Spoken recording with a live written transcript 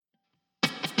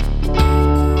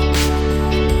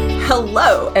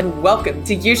Hello, and welcome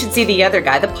to You Should See the Other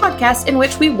Guy, the podcast in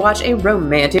which we watch a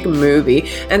romantic movie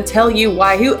and tell you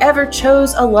why whoever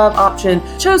chose a love option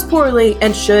chose poorly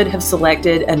and should have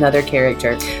selected another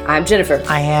character. I'm Jennifer.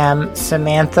 I am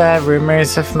Samantha.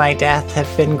 Rumors of my death have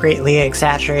been greatly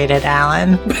exaggerated,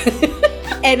 Alan.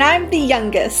 And I'm the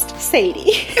youngest,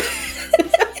 Sadie.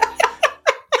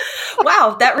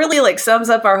 Wow, that really sums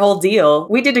up our whole deal.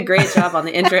 We did a great job on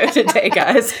the intro today,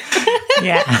 guys.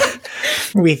 Yeah,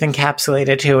 we've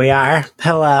encapsulated who we are.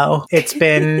 Hello. It's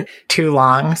been too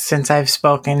long since I've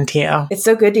spoken to you. It's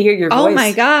so good to hear your voice. Oh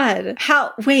my God.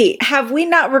 Wait, have we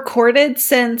not recorded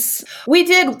since? We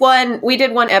did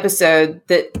one episode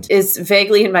that is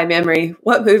vaguely in my memory.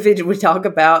 What movie did we talk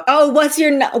about? Oh,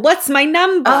 what's my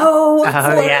number? Oh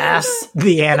yeah,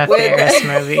 the Anna Faris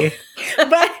movie.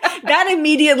 But that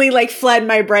immediately fled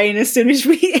my brain as soon as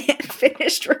we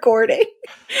finished recording.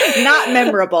 Not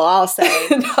memorable, I'll say.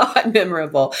 Not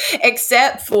memorable,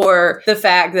 except for the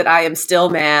fact that I am still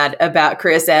mad about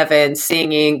Chris Evans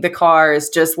singing "The Car Is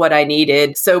Just What I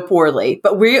Needed" so poorly.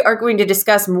 But we are going to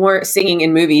discuss more singing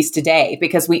in movies today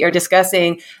because we are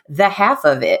discussing the half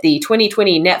of it, the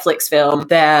 2020 Netflix film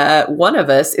that one of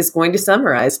us is going to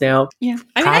summarize now. Yeah,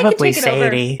 probably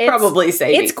Sadie. Probably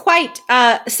Sadie. It's quite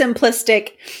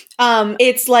simplistic.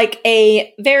 It's like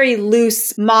a very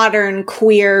loose, modern,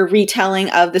 queer retelling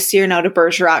of the Cyrano de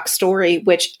Bergerac story,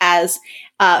 which, as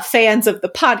fans of the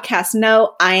podcast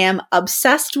know, I am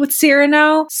obsessed with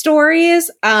Cyrano stories.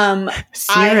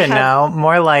 Cyrano?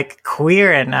 More like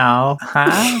Queerano,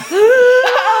 huh?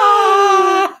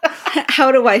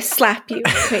 How do I slap you?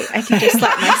 Wait, I can just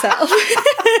slap myself.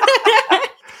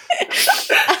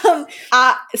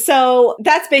 So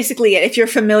that's basically it. If you're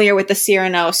familiar with the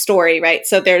Cyrano story, right?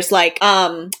 So there's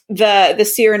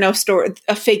the Cyrano story,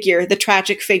 the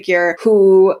tragic figure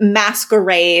who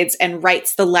masquerades and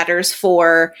writes the letters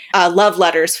for love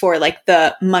letters for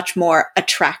the much more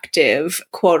attractive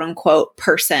quote unquote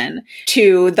person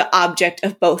to the object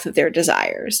of both of their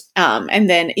desires. And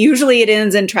then usually it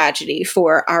ends in tragedy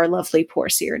for our lovely poor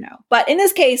Cyrano. But in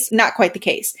this case, not quite the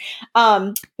case.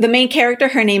 The main character,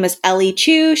 her name is Ellie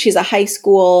Chu. She's a high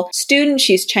school student.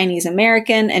 She's Chinese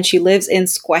American and she lives in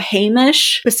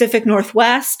Squamish, Pacific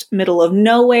Northwest, middle of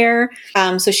nowhere.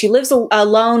 So she lives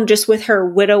alone just with her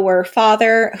widower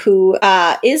father who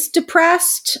is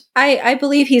depressed. I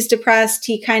believe he's depressed.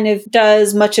 He kind of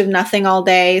does much of nothing all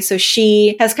day. So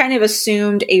she has kind of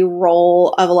assumed a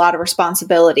role of a lot of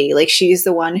responsibility. She's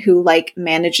the one who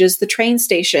manages the train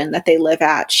station that they live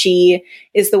at. She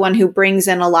is the one who brings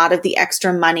in a lot of the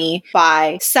extra money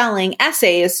by selling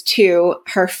essays to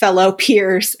her fellow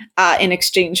peers in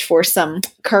exchange for some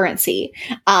currency.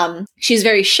 She's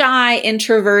very shy,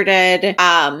 introverted,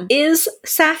 is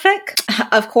sapphic.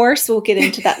 Of course, we'll get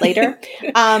into that later.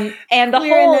 And the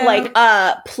whole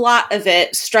plot of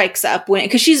it strikes up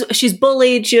because she's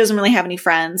bullied. She doesn't really have any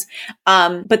friends.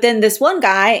 But then this one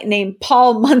guy named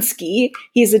Paul Munsky,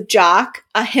 he's a jock,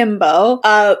 a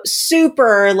himbo,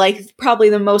 super probably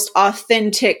the most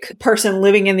authentic person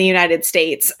living in the United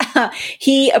States.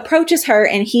 He approaches her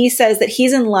and he says that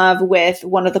he's in love with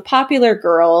one of the popular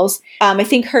girls. I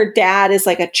think her dad is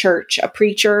a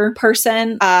preacher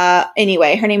person.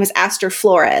 Anyway, her name is Aster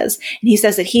Flores. And he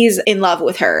says that he's in love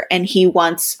with her and he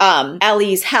wants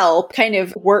Ellie's help kind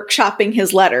of workshopping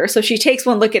his letter. So she takes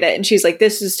one look at it and she's like,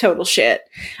 this is total shit.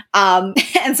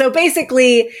 And so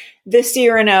basically the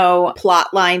Cyrano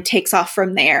plot line takes off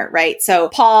from there, right? So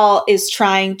Paul is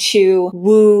trying to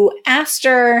woo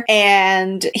Aster,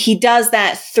 and he does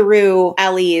that through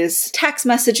Ellie's text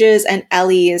messages and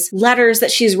Ellie's letters that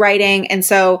she's writing. And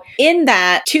so in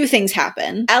that, two things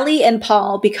happen. Ellie and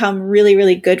Paul become really,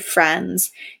 really good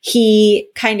friends. He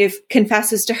kind of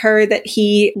confesses to her that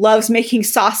he loves making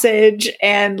sausage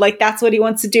and that's what he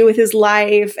wants to do with his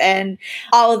life and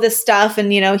all of this stuff.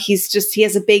 And, he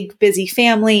has a big, busy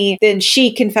family. Then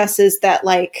she confesses that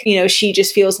she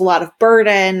just feels a lot of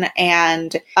burden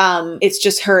and it's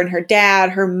just her and her dad.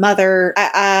 Her mother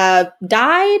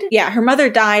died. Yeah, her mother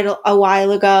died a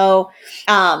while ago.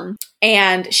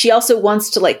 And she also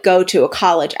wants to go to a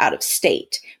college out of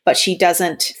state. But she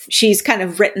doesn't, she's kind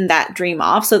of written that dream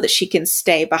off so that she can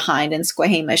stay behind in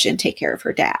Squamish and take care of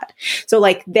her dad. So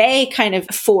they kind of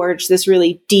forge this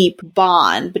really deep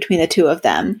bond between the two of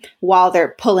them while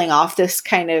they're pulling off this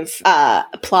kind of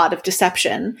plot of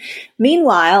deception.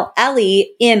 Meanwhile,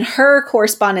 Ellie, in her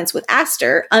correspondence with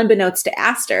Aster, unbeknownst to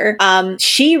Aster,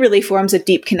 she really forms a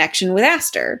deep connection with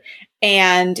Aster.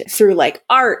 and through like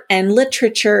art and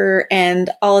literature and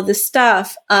all of this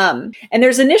stuff. And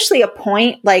there's initially a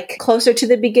point like closer to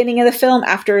the beginning of the film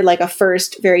after like a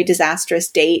first very disastrous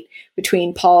date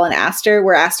between Paul and Aster,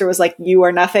 where Aster was like, "You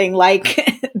are nothing like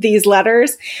these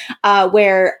letters,"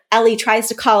 where Ellie tries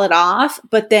to call it off,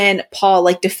 but then Paul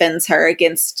like defends her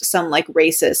against some like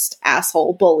racist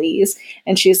asshole bullies.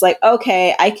 And she's like,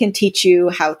 "Okay, I can teach you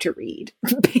how to read."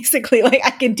 Basically, like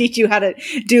I can teach you how to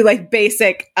do like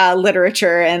basic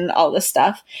literature and all this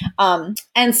stuff.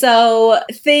 And so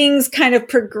things kind of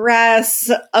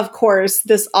progress. Of course,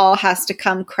 this all has to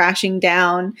come crashing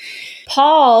down.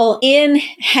 Paul, in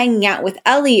hanging out with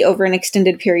Ellie over an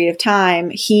extended period of time,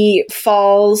 he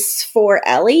falls for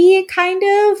Ellie, kind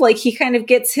of. Like he kind of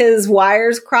gets his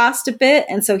wires crossed a bit.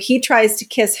 And so he tries to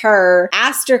kiss her.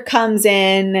 Aster comes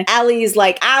in. Ellie's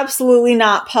like, "Absolutely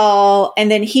not, Paul." And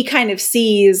then he kind of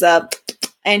sees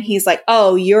and he's like,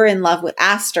 "Oh, you're in love with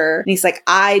Aster." And he's like,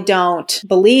 "I don't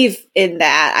believe in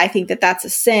that. I think that that's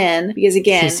a sin." Because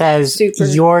again, he says,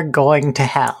 "You're going to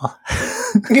hell."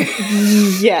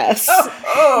 Yes.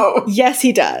 Yes,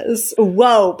 he does.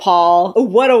 Whoa, Paul.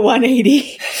 What a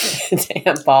 180.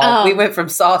 Damn, Paul. We went from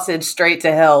sausage straight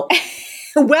to hell.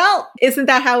 Well, isn't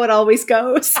that how it always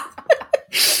goes?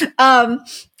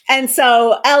 And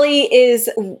so Ellie is,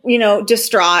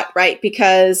 distraught, right?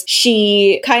 Because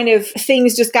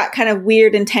things just got kind of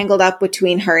weird and tangled up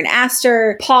between her and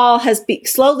Aster. Paul has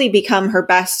slowly become her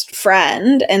best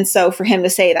friend. And so for him to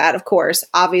say that, of course,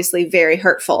 obviously very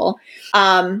hurtful.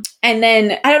 And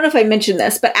then, I don't know if I mentioned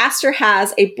this, but Aster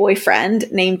has a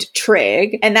boyfriend named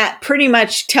Trig, and that pretty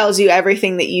much tells you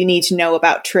everything that you need to know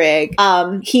about Trig.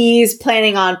 He's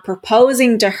planning on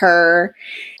proposing to her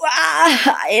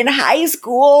in high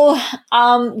school,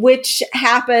 which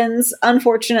happens,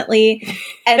 unfortunately.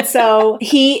 And so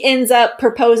he ends up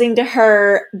proposing to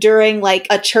her during like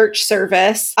a church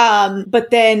service.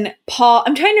 But then Paul,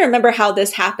 I'm trying to remember how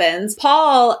this happens.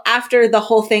 Paul, after the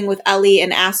whole thing with Ellie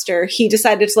and Aster, he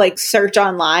decided to like search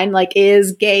online, like,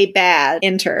 is gay bad?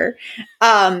 Enter.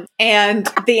 And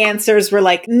the answers were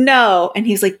like, no. And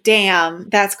he's like, damn,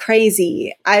 that's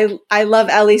crazy. I love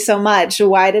Ellie so much.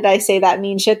 Why did I say that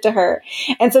mean shit to her?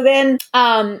 And so then,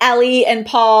 Ellie and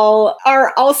Paul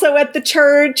are also at the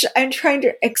church. I'm trying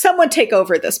to, someone take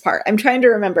over this part. I'm trying to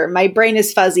remember. My brain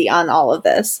is fuzzy on all of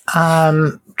this.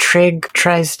 Trig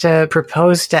tries to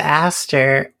propose to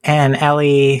Aster, and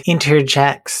Ellie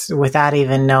interjects without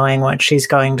even knowing what she's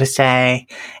going to say.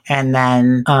 And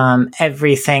then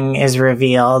everything is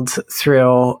revealed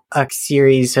through a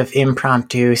series of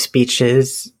impromptu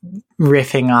speeches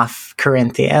riffing off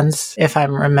Corinthians, if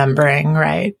I'm remembering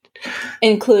right.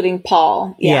 Including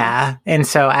Paul. Yeah. And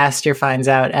so Aster finds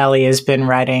out Ellie has been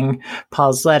writing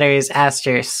Paul's letters.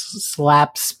 Aster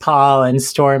slaps Paul and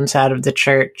storms out of the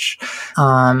church,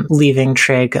 leaving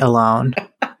Trig alone.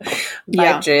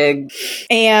 Bye, Trig.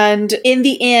 And in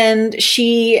the end,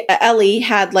 Ellie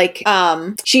had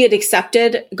she had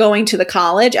accepted going to the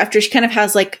college after she kind of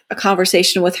has like a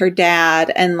conversation with her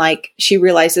dad, and like she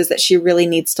realizes that she really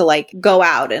needs to like go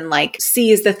out and like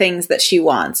seize the things that she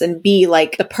wants and be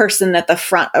like the person at the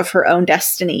front of her own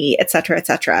destiny, etc.,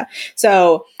 etc.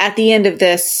 So at the end of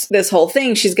this whole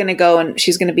thing, she's going to go and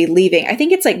she's going to be leaving. I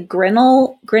think it's like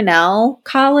Grinnell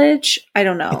College. I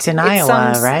don't know. It's in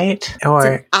Iowa, right?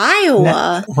 Or Iowa.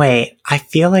 No, wait, I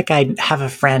feel like I have a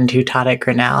friend who taught at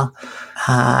Grinnell.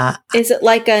 Is it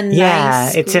like a nice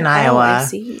Yeah, it's in Iowa. I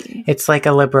see. It's like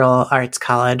a liberal arts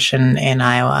college in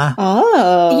Iowa.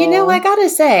 Oh. You know, I gotta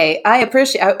say, I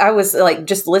appreciate, I was like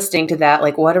just listening to that,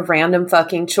 like what a random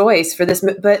fucking choice for this,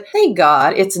 but thank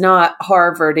God it's not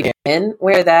Harvard again,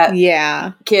 where that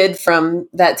kid from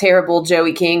that terrible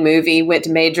Joey King movie went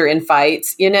to major in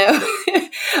fights, you know?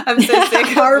 I'm so sick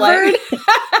of Harvard.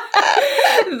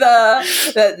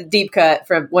 The deep cut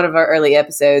from one of our early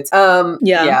episodes.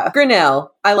 Grinnell.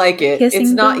 I like it. Kissing it's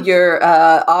not your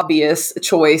obvious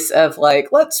choice of like,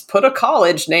 let's put a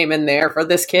college name in there for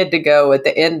this kid to go at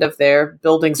the end of their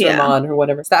Bildungsroman or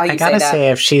whatever. Is that how you I gotta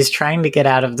say, if she's trying to get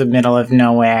out of the middle of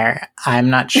nowhere, I'm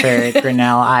not sure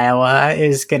Grinnell, Iowa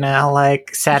is gonna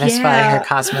like satisfy her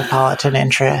cosmopolitan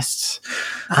interests.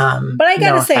 But I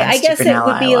gotta say, I guess it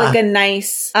would be like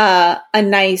a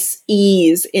nice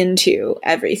ease into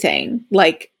everything,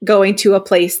 like going to a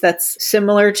place that's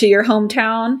similar to your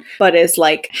hometown, but is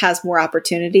like has more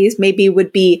opportunities. Maybe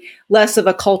would be less of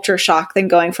a culture shock than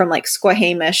going from like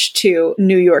Squamish to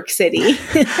New York City.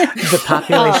 The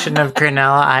population of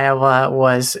Grinnell, Iowa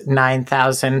was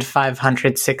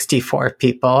 9,564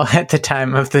 people at the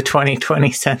time of the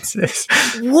 2020 census.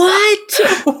 What?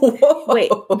 Wait,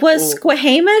 was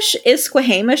Squamish? Is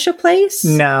Squamish a place?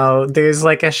 No, there's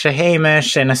like a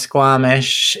Squamish and a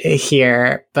Squamish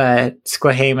here, but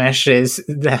Squamish is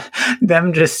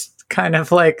them just kind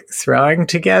of like throwing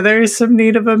together some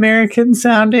Native American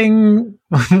sounding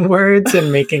words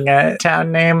and making a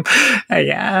town name.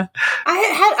 Yeah.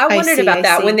 I wondered about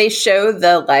that when they show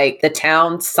the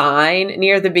town sign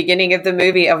near the beginning of the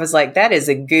movie. I was like, that is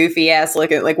a goofy ass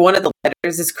looking, like one of the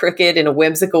letters is crooked in a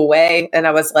whimsical way. And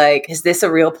I was like, is this a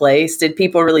real place? Did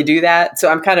people really do that? So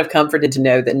I'm kind of comforted to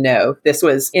know that no, this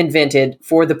was invented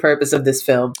for the purpose of this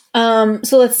film.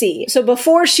 So let's see. So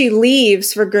before she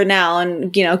leaves for Grinnell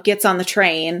and, gets on the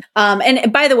train,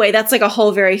 and by the way, that's like a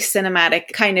whole very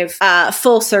cinematic kind of,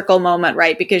 full circle moment,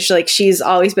 right? Because she's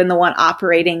always been the one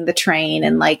operating the train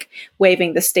and like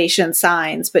waving the station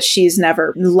signs, but she's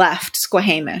never left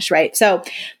Squamish, right? So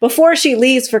before she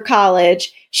leaves for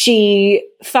college, she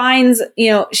finds,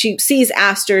 she sees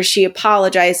Aster. She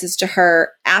apologizes to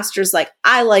her. Aster's like,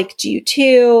 I liked you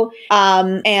too.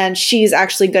 And she's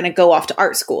actually going to go off to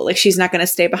art school. Like she's not going to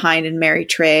stay behind and marry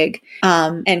Trigg,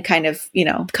 and kind of,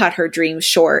 cut her dreams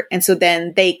short. And so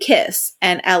then they kiss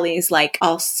and Ellie's like,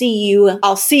 I'll see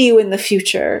you in the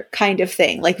future kind of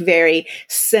thing. Like very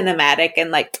cinematic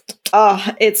and like, oh,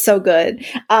 it's so good.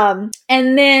 And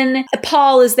then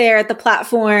Paul is there at the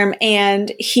platform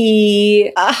and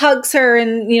he hugs her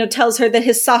and, tells her that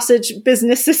his sausage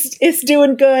business is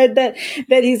doing good, that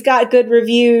he's got good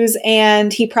reviews,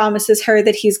 and he promises her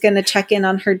that he's going to check in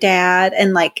on her dad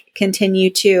and like continue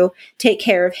to take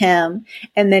care of him.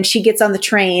 And then she gets on the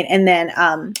train and then,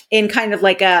 in kind of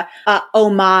like a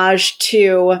homage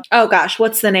to, oh gosh,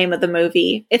 what's the name of the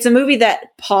movie? It's a movie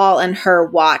that Paul and her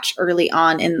watch early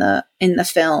on in the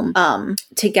film,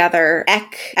 together.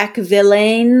 Ek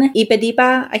Villain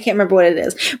Ipa. I can't remember what it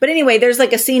is. But anyway, there's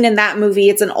like a scene in that movie.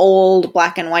 It's an old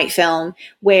black and white film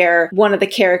where one of the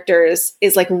characters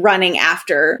is like running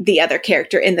after the other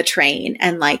character in the train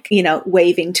and like,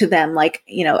 waving to them, like,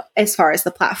 as far as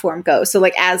the platform goes. So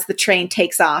like as the train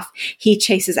takes off, he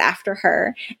chases after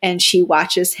her and she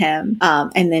watches him.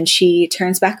 And then she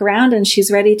turns back around and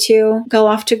she's ready to go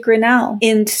off to Grinnell.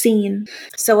 End scene.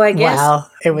 So I guess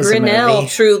it was Grinnell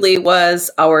truly was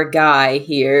our guy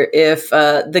here. If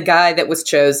the guy that was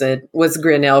chosen was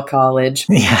Grinnell College,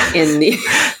 in the.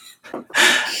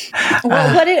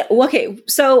 Okay,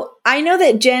 so I know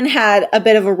that Jen had a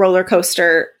bit of a roller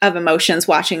coaster of emotions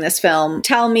watching this film.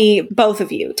 Tell me, both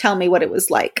of you, what it was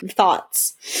like.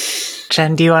 Thoughts.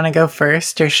 Jen, do you want to go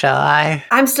first or shall I?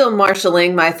 I'm still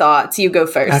marshaling my thoughts. You go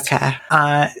first. Okay.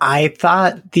 I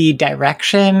thought the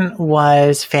direction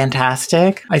was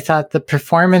fantastic. I thought the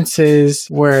performances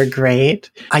were great.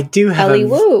 I do have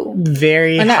a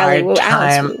very hard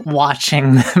time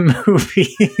watching the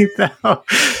movie, though.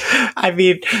 I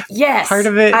mean, yes, part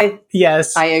of it,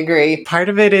 yes, I agree. Part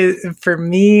of it is, for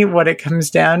me, what it comes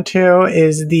down to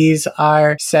is these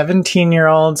are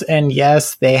 17-year-olds, and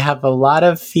yes, they have a lot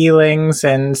of feelings,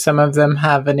 and some of them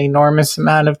have an enormous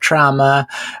amount of trauma,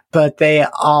 but they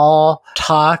all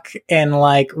talk and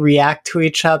like react to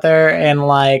each other and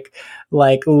like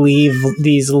leave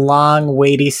these long,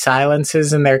 weighty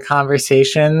silences in their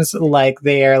conversations like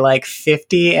they are like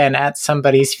 50 and at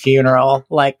somebody's funeral,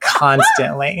 like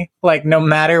constantly. Like no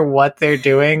matter what they're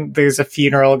doing, there's a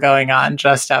funeral going on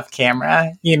just off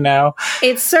camera,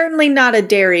 It's certainly not a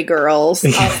Dairy Girls,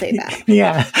 I'll say that.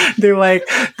 Yeah.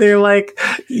 They're like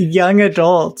young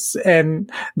adults and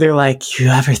they're like, you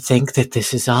ever think that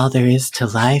this is all there is to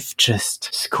life?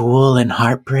 Just school and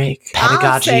heartbreak,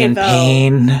 pedagogy and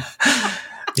pain.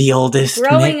 The oldest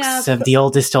mix of the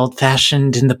oldest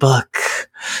old-fashioned in the book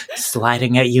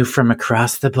sliding at you from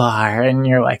across the bar. And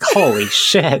you're like, holy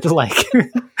shit, like,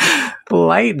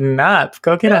 lighten up.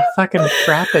 Go get a fucking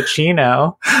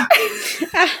Frappuccino.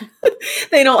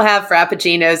 They don't have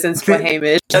Frappuccinos in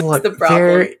Squamish. That's the problem.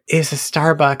 There is a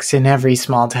Starbucks in every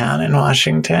small town in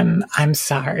Washington. I'm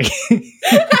sorry.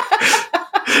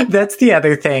 That's the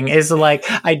other thing is like,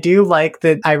 I do like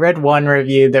that. I read one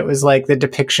review that was like the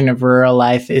depiction of rural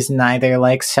life is neither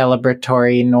like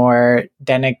celebratory nor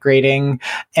denigrating.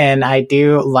 And I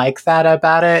do like that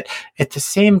about it. At the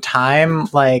same time,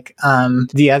 like,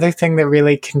 the other thing that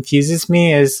really confuses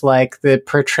me is like the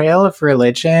portrayal of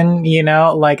religion,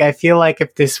 like I feel like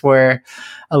if this were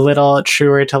a little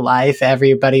truer to life,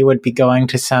 everybody would be going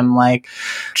to some like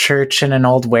church in an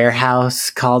old warehouse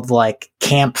called like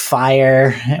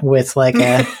campfire with like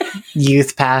a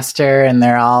youth pastor, and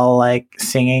they're all like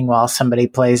singing while somebody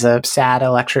plays a sad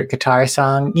electric guitar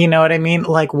song. You know what I mean?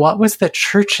 Like, what was the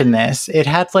church in this? It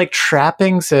had like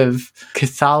trappings of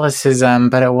Catholicism,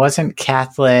 but it wasn't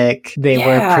Catholic. They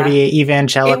were pretty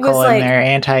evangelical in their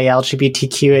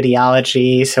anti-LGBTQ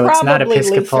ideology, so it's not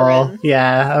Episcopal. Lutheran.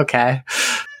 Yeah, okay.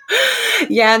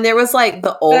 Yeah, and there was like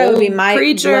the old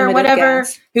preacher or whatever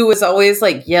who was always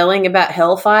like yelling about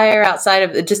hellfire outside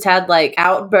of it, just had like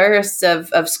outbursts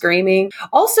of screaming.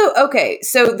 Also, okay,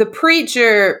 so the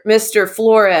preacher, Mr.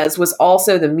 Flores, was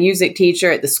also the music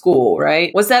teacher at the school,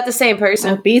 right? Was that the same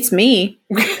person? It beats me.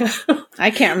 I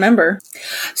can't remember.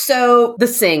 So the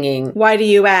singing. Why do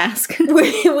you ask?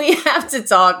 we have to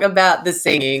talk about the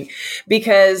singing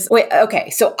because,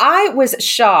 so I was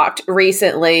shocked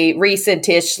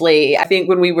recentishly, I think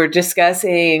when we were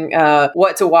discussing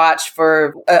what to watch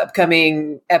for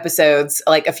upcoming episodes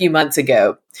like a few months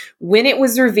ago, when it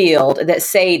was revealed that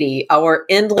Sadie, our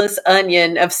endless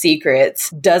onion of secrets,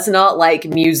 does not like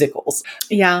musicals.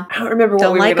 Yeah. I don't remember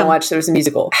what we were going to watch. There was a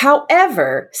musical.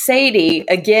 However, Sadie,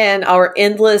 again, our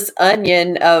endless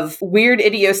onion of weird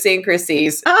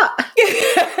idiosyncrasies,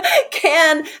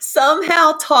 can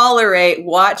somehow tolerate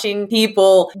watching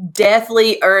people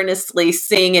deathly, earnestly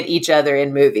sing at each other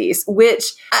in movies,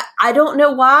 which I don't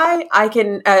know why. I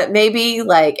can maybe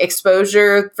like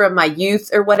exposure from my youth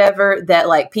or whatever that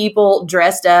like people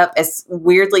dressed up as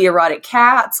weirdly erotic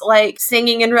cats, like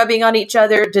singing and rubbing on each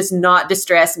other, does not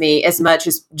distress me as much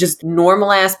as just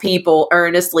normal ass people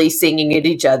earnestly singing at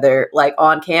each other, like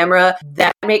on camera.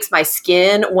 That makes my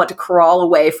skin want to crawl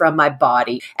away from my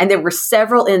body. And there were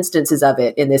several instances of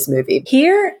it in this movie.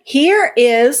 Here are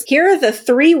the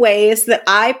 3 ways that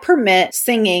I permit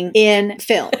singing in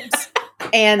films.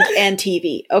 and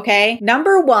TV, okay?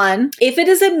 Number 1, if it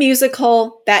is a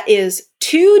musical that is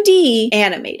 2D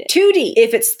animated. 2D.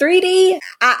 If it's 3D,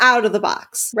 out of the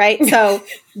box, right? So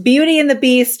Beauty and the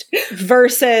Beast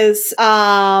versus,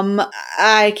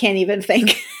 I can't even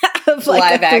think of like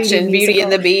live action Beauty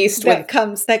and the Beast that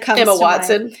comes Emma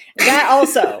Watson. Mind. That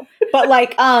also. But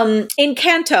like,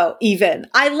 Encanto even.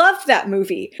 I loved that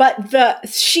movie, but the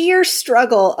sheer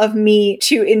struggle of me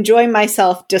to enjoy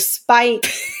myself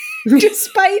despite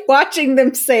watching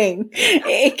them sing,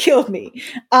 it killed me.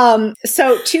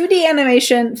 So 2D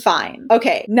animation, fine.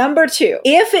 Okay. Number 2,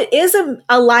 if it is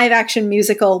a live action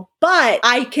musical, but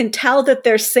I can tell that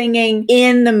they're singing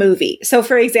in the movie. So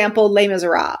for example, Les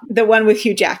Miserables, the one with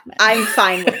Hugh Jackman, I'm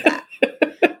fine with that.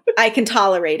 I can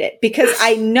tolerate it because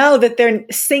I know that they're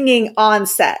singing on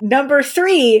set. Number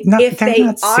 3, if they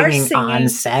are singing on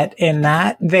set in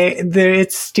that,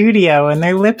 it's studio and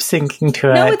they're lip syncing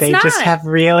to it. They just have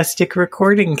realistic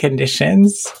recording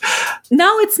conditions.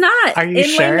 No, it's not. Are you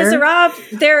sure? Les Miserables,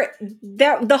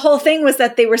 the whole thing was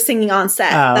that they were singing on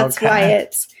set. That's why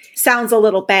it sounds a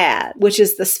little bad, which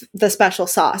is the special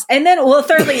sauce. And then,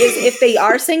 thirdly is if they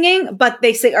are singing, but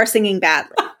they are singing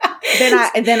badly.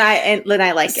 Then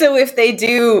I like it. So if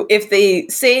they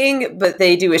sing, but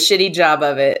they do a shitty job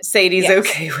of it, Sadie's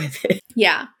okay with it.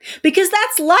 Yeah. Because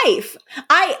that's life.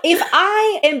 If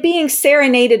I am being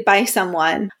serenaded by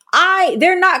someone,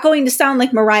 they're not going to sound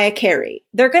like Mariah Carey.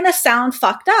 They're going to sound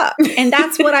fucked up. And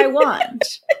that's what I want.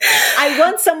 I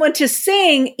want someone to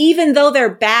sing even though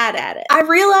they're bad at it. I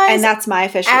realize, and that's my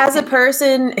official as a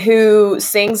person who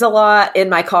sings a lot in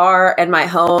my car and my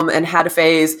home and had a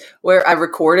phase where I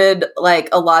recorded like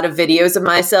a lot of videos of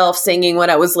myself singing what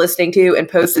I was listening to and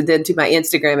posted them to my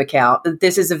Instagram account.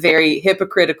 This is a very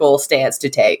hypocritical stance to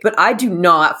take, but I do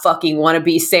not fucking want to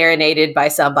be serenaded by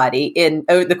somebody in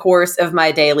the course of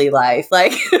my daily life.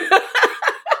 Like,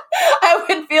 I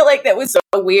would feel like that was so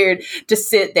weird to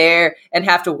sit there and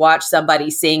have to watch somebody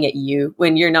sing at you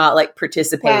when you're not like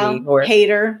participating. Or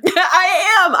hater.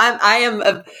 I am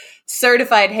a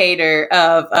certified hater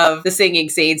of the singing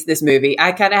scenes in this movie.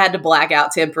 I kind of had to black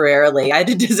out temporarily. I had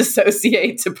to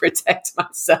disassociate to protect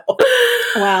myself.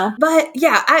 Wow. But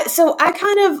yeah, I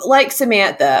kind of like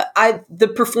Samantha. The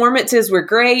performances were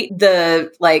great.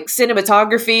 The like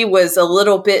cinematography was a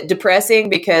little bit depressing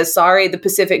because the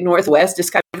Pacific Northwest is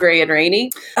kind of gray and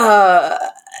rainy.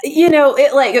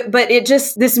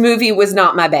 This movie was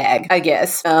not my bag, I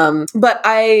guess. But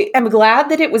I am glad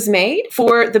that it was made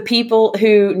for the people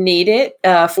who need it,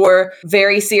 for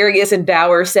very serious and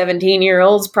dour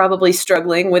 17-year-olds probably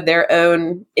struggling with their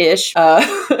own ish.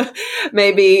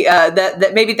 Maybe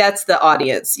that's the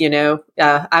audience, you know?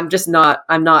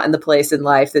 I'm not in the place in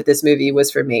life that this movie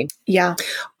was for me. Yeah.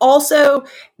 Also,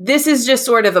 this is just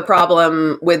sort of a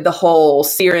problem with the whole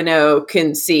Cyrano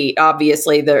conceit.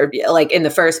 Obviously, they're like in the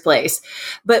first first place.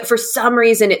 But for some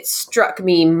reason, it struck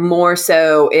me more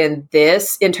so in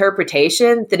this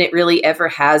interpretation than it really ever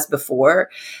has before,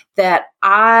 that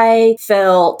I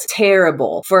felt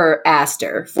terrible for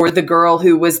Aster, for the girl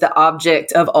who was the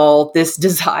object of all this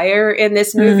desire in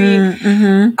this movie.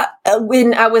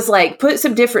 When I was like, put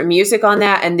some different music on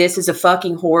that, and this is a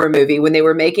fucking horror movie, when they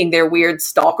were making their weird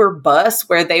stalker bus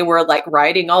where they were like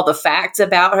writing all the facts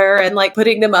about her and like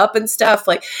putting them up and stuff.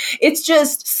 Like, it's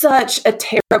just such a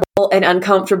terrible and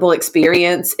uncomfortable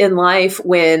experience in life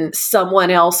when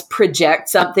someone else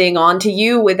projects something onto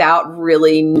you without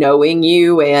really knowing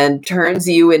you and turns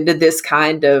you into this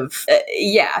kind of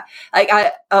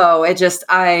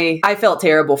I felt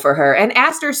terrible for her. And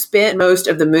Aster spent most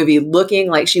of the movie looking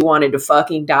like she wanted to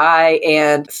fucking die,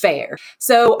 and fair.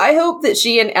 So I hope that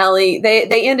she and Ellie,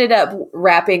 they ended up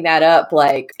wrapping that up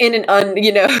like in an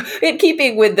in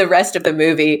keeping with the rest of the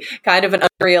movie, kind of an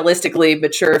unrealistically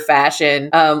mature fashion,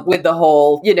 with the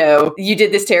whole, you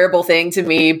did this terrible thing to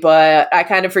me, but I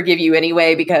kind of forgive you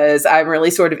anyway because I'm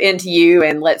really sort of into you,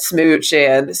 and let's smooch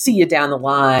and see you down the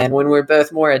line when we're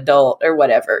both more adult or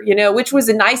whatever, which was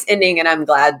a nice ending. And I'm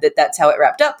glad that that's how it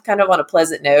wrapped up, kind of on a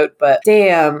pleasant note. But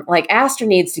damn, like, Aster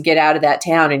needs to get out of that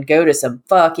town and go to some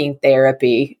fucking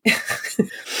therapy.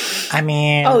 I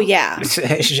mean, oh yeah,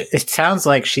 it sounds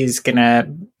like she's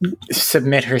gonna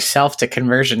submit herself to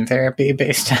conversion therapy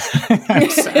based on, I'm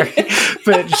sorry,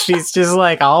 but she's just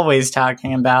like always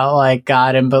talking about like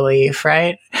God and belief,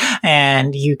 right?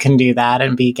 And you can do that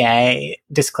and be gay.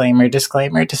 Disclaimer,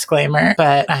 disclaimer, disclaimer.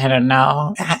 But I don't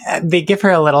know. They give her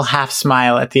a little half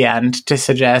smile at the end to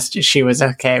suggest she was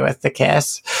okay with the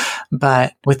kiss.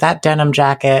 But with that denim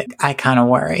jacket, I kind of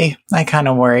worry.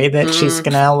 That she's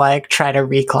gonna like try to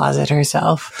recloset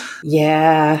herself.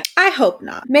 Yeah. I hope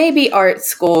not. Maybe art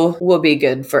school will be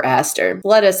good for Aster.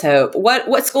 Let us hope.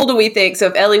 What school do we think? So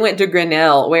if Ellie went to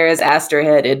Grinnell, where is Aster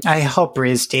headed? I hope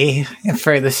RISD,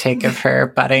 for the sake of her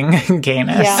budding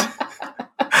gayness. Yeah.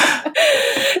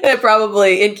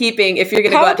 Probably in keeping, if you're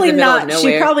going to go out to the middle of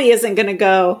nowhere. She probably isn't going to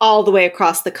go all the way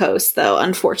across the coast, though,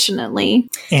 unfortunately.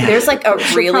 Yeah. There's like a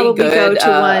really good,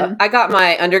 I got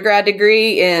my undergrad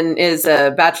degree is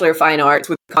a Bachelor of Fine Arts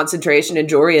with concentration in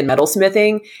jewelry and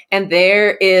metalsmithing. And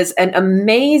there is an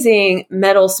amazing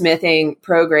metalsmithing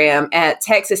program at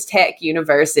Texas Tech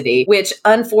University, which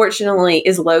unfortunately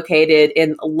is located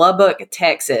in Lubbock,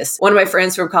 Texas. One of my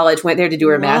friends from college went there to do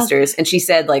her master's, and she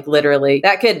said, like, literally,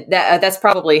 that's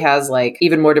probably has like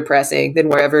even more depressing than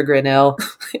wherever Grinnell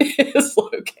is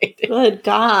located. Good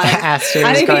God.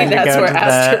 Aster's going to go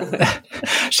to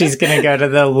she's going to go to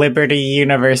the Liberty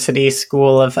University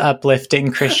School of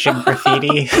Uplifting Christian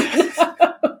Graffiti.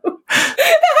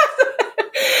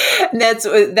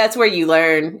 That's where you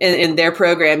learn in their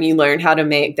program. You learn how to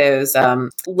make those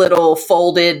little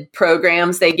folded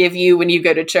programs they give you when you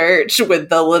go to church with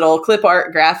the little clip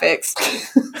art graphics.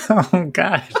 Oh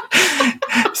God.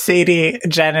 Sadie,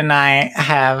 Jen, and I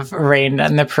have rained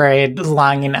on the parade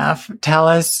long enough. Tell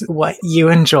us what you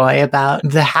enjoy about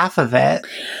the half of it.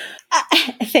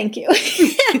 Thank you.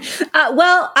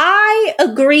 Well, I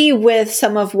agree with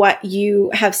some of what you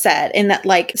have said in that,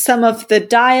 like, some of the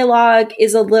dialogue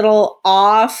is a little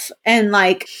off. And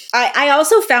like, I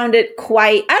also found it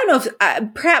quite, I don't know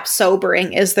if perhaps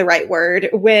sobering is the right word,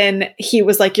 when he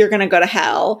was like, you're going to go to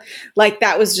hell. Like,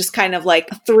 that was just kind of like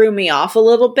threw me off a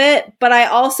little bit. But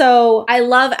I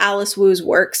love Alice Wu's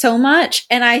work so much.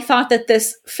 And I thought that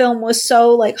this film was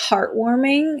so like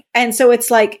heartwarming. And so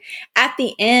it's like at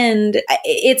the end,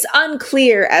 it's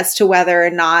unclear as to whether or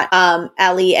not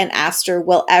Ellie and Aster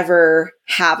will ever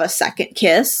have a second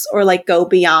kiss or like go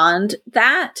beyond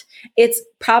that. It's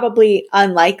probably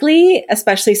unlikely,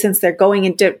 especially since they're going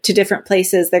into different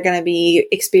places. They're going to be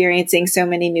experiencing so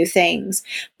many new things.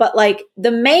 But like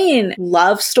the main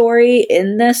love story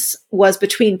in this was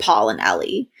between Paul and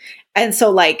Ellie. And so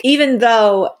like, even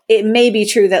though it may be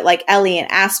true that like Ellie and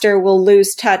Aster will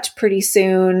lose touch pretty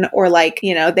soon, or like,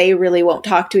 they really won't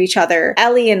talk to each other,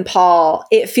 Ellie and Paul,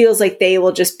 it feels like they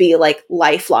will just be like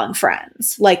lifelong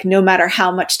friends. Like no matter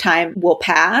how much time will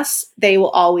pass, they will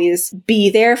always be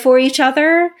there for each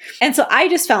other. And so I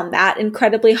just found that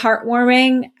incredibly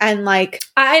heartwarming. And like,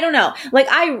 I don't know, like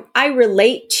I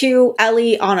relate to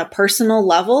Ellie on a personal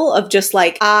level of just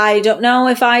like, I don't know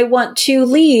if I want to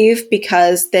leave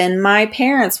because then my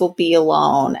parents will be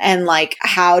alone. and like,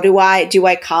 how do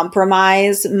I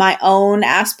compromise my own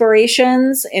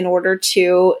aspirations in order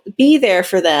to be there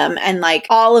for them, and like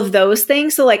all of those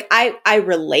things. So like I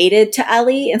related to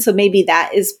Ellie, and so maybe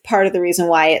that is part of the reason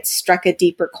why it struck a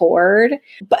deeper chord.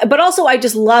 But also I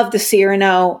just love the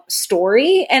Cyrano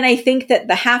story, and I think that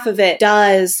the half of it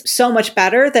does so much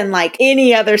better than like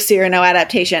any other Cyrano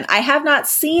adaptation. I have not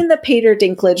seen the Peter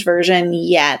Dinklage version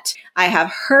yet. I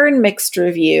have heard mixed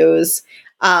reviews.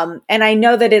 And I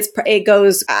know that it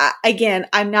goes, again,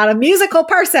 I'm not a musical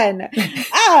person.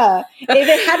 If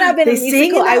it had not been a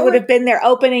musical, I would have been there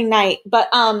opening night. But,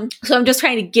 so I'm just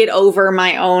trying to get over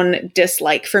my own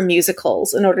dislike for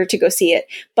musicals in order to go see it.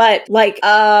 But like,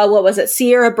 what was it?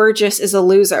 Sierra Burgess is a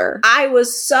Loser. I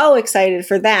was so excited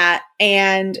for that,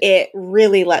 and it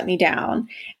really let me down.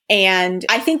 And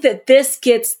I think that this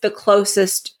gets the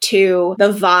closest to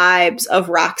the vibes of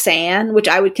Roxanne, which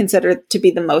I would consider to be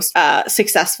the most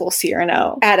successful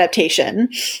Cyrano adaptation.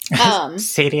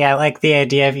 Sadie, I like the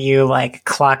idea of you like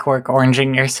Clockwork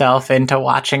Oranging yourself into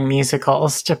watching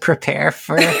musicals to prepare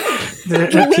for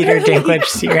the Peter Dinklage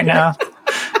Cyrano.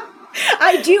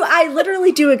 I do. I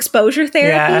literally do exposure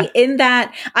therapy in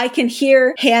that I can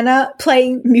hear Hannah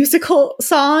playing musical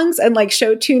songs and like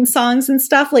show tune songs and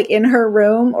stuff like in her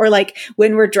room, or like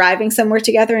when we're driving somewhere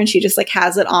together and she just like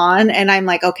has it on. And I'm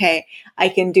like, okay, I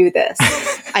can do this.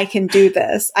 I can do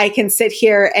this. I can sit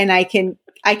here and I can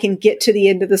get to the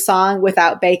end of the song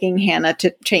without begging Hannah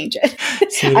to change it.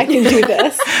 I can do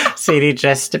this. Sadie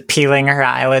just peeling her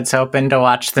eyelids open to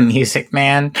watch The Music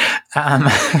Man.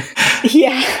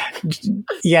 Yeah.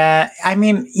 Yeah. I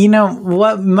mean, you know,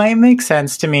 what might make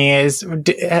sense to me is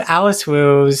Alice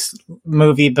Wu's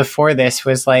movie before this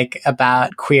was like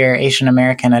about queer Asian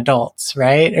American adults,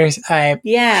 right?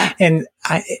 Yeah. And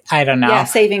I don't know. Yeah,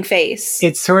 Saving Face.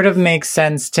 It sort of makes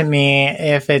sense to me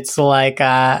if it's like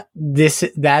that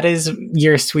is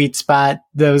your sweet spot.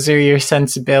 Those are your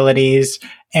sensibilities.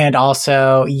 And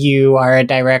also you are a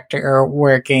director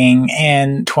working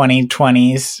in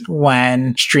 2020s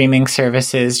when streaming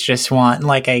services just want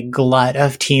like a glut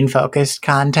of teen focused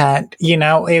content. You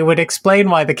know, it would explain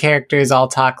why the characters all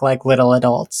talk like little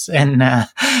adults and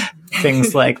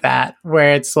things like that,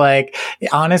 where it's like,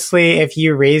 honestly, if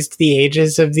you raised the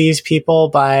ages of these people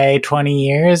by 20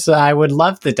 years, I would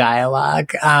love the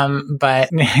dialogue. But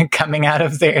coming out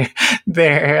of their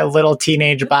little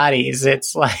teenage bodies,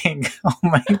 it's like, oh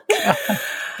my God.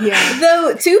 Yeah.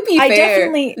 Though, to be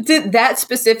fair, to that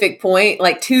specific point,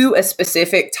 like to a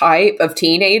specific type of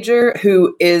teenager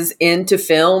who is into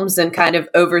films and kind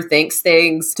of overthinks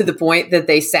things to the point that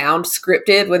they sound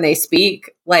scripted when they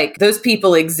speak, like those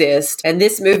people exist, and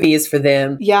this movie is for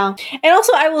them. Yeah. And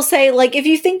also I will say, like, if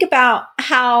you think about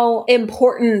how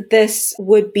important this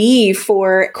would be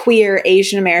for queer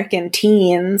Asian American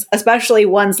teens, especially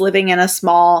ones living in a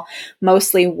small,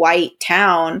 mostly white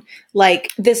town,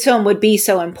 like this film would be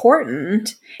so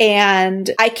important. And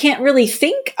I can't really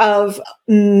think of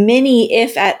many,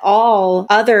 if at all,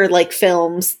 other like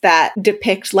films that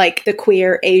depict like the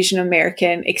queer Asian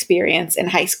American experience in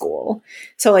high school.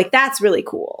 So like that's really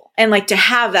cool. And like to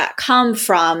have that come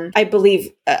from, I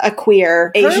believe, a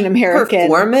queer Asian American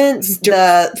performance,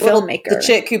 the filmmaker, the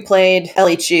chick who played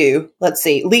Ellie Chu, let's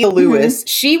see, Leah Lewis,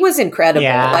 she was incredible.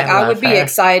 Yeah, like I would be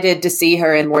excited to see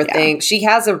her in more things. She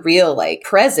has a real like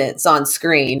presence on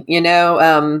screen, you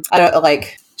know. I don't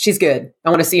like. She's good.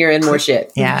 I want to see her in more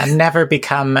shit. Yeah, never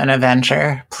become an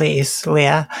Avenger, please,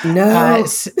 Leah. No.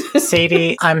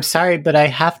 Sadie, I'm sorry, but I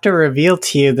have to reveal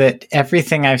to you that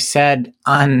everything I've said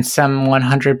on some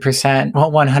 100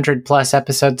 plus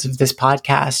episodes of this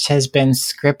podcast has been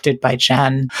scripted by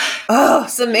Jen. Oh,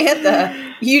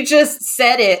 Samantha, you just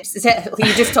said it.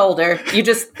 You just told her. You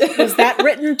just... Was that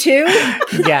written too?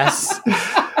 Yes.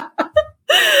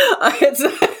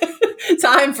 It's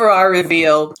time for our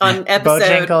reveal on episode...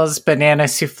 Bojangles Banana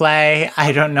Souffle.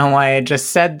 I don't know why I just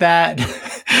said that.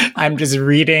 I'm just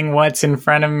reading what's in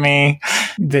front of me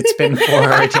that's been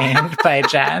foreordained by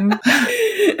Jen.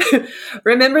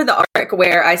 Remember the arc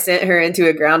where I sent her into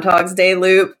a Groundhog's Day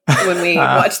loop when we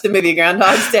watched the movie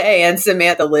Groundhog's Day, and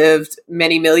Samantha lived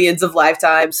many millions of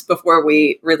lifetimes before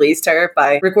we released her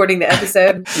by recording the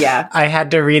episode? Yeah. I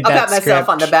had to read that I got myself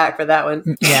on the back for that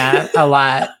one. Yeah, a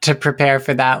lot to prepare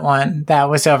for that one. That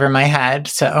was over my head,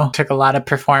 so took a lot of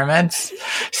performance.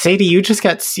 Sadie, you just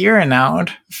got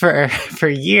Cyrano'd for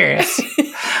years.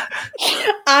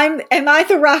 Am I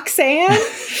the Roxanne?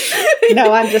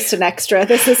 No, I'm just an extra.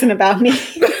 This isn't about me.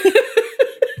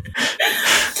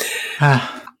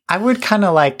 I would kind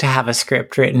of like to have a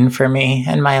script written for me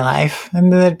in my life.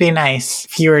 And that'd be nice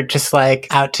if you were just like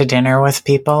out to dinner with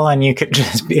people and you could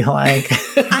just be like...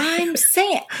 I'm saying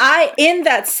I in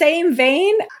that same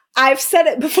vein, I've said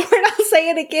it before and I'll say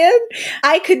it again.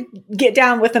 I could get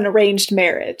down with an arranged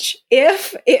marriage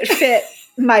if it fit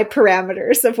my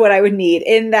parameters of what I would need,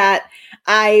 in that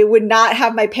I would not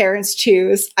have my parents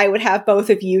choose. I would have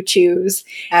both of you choose.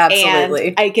 Absolutely.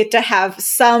 And I get to have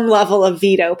some level of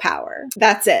veto power.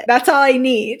 That's it. That's all I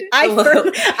need. I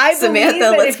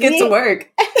Samantha, let's get to work.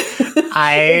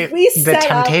 The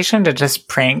temptation to just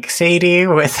prank Sadie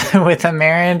with a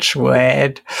marriage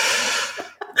would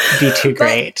be too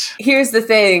great. But here's the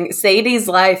thing. Sadie's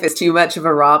life is too much of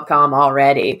a rom-com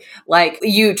already. Like,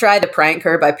 you try to prank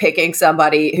her by picking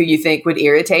somebody who you think would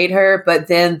irritate her, but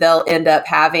then they'll end up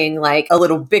having like a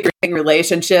little bickering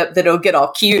relationship that'll get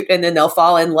all cute, and then they'll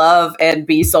fall in love and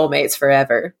be soulmates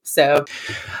forever. So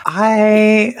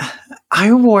I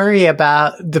worry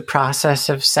about the process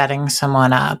of setting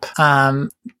someone up.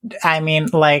 I mean,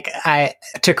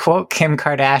 to quote Kim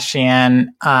Kardashian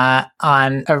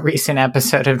on a recent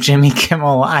episode of Jimmy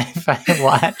Kimmel Live I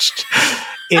watched,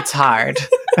 it's hard.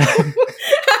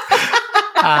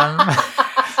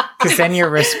 Because then you're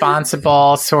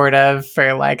responsible sort of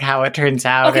for like how it turns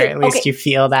out, or at least you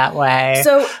feel that way.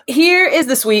 So here is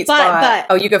the sweet spot.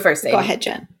 Oh, you go first, Sadie. Go ahead,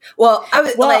 Jen. Well, I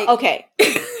was okay.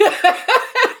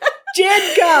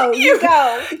 Jen, go. You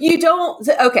go. You don't.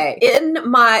 Okay.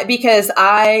 Because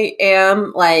I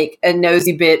am like a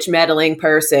nosy bitch meddling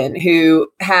person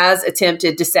who has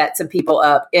attempted to set some people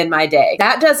up in my day.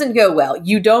 That doesn't go well.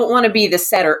 You don't want to be the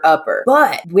setter upper.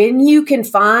 But when you can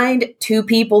find two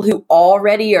people who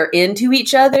already are into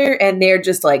each other and they're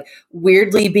just like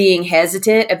weirdly being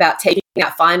hesitant about taking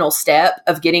that final step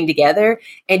of getting together,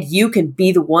 and you can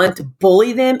be the one to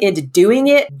bully them into doing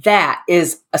it, that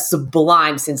is a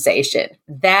sublime sensation.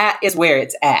 That is where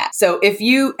it's at. So if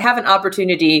you have an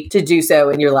opportunity to do so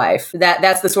in your life,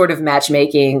 that's the sort of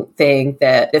matchmaking thing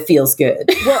that feels good.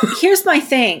 Well, here's my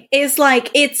thing, is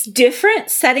like, it's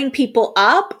different setting people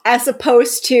up as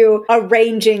opposed to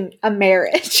arranging a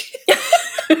marriage.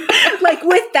 Like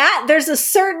with that, there's a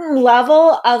certain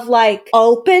level of like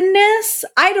openness.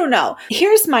 I don't know.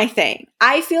 Here's my thing.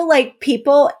 I feel like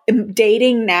people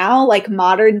dating now, like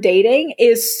modern dating,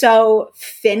 is so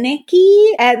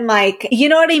finicky and like, you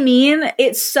know what I mean?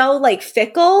 It's so like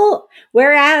fickle.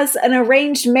 Whereas an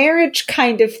arranged marriage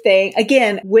kind of thing,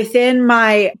 again, within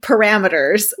my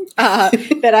parameters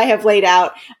that I have laid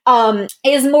out,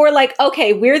 is more like,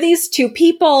 okay, we're these two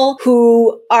people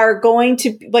who are going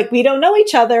to, like, we don't know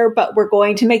each other, but we're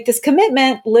going to make this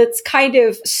commitment. Let's kind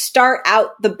of start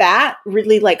out the bat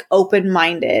really like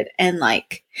open-minded and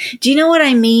like, do you know what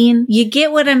I mean? You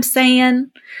get what I'm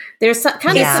saying? There's some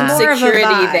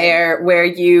security there where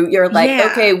you're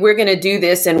like, okay, we're going to do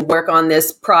this and work on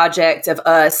this project of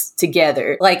us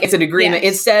together. Like, it's an agreement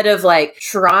instead of like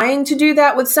trying to do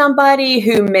that with somebody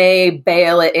who may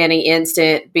bail at any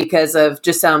instant because of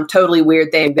just some totally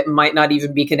weird thing that might not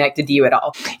even be connected to you at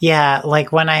all. Yeah.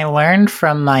 Like when I learned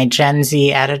from my Gen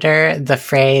Z editor the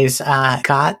phrase,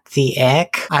 got the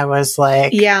ick, I was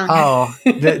like,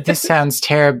 this sounds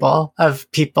terrible, of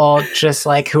people just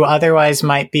like who otherwise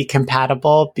might be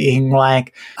compatible being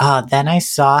like, oh, then I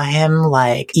saw him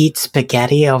like eat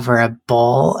spaghetti over a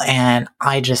bowl and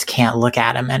I just can't look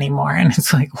at him anymore. And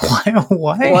it's like, what?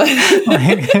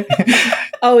 Like,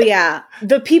 oh yeah.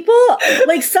 The people,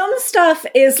 like, some stuff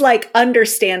is like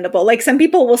understandable. Like, some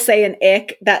people will say an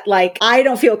ick that like, I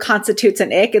don't feel constitutes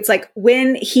an ick. It's like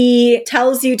when he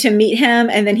tells you to meet him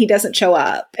and then he doesn't show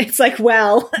up. It's like,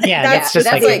 well, that's just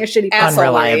like being a shitty person.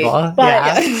 Unreliable.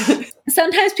 But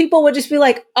sometimes people would just be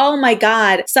like, oh my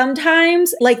God.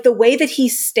 Sometimes like the way that he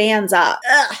stands up,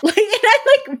 like, and I'm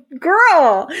like,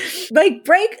 girl,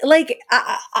 like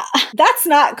that's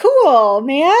not cool,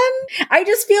 man. I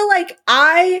just feel like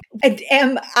I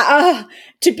am,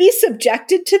 to be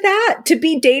subjected to that, to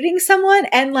be dating someone.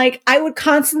 And like, I would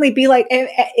constantly be like,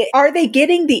 are they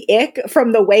getting the ick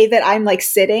from the way that I'm like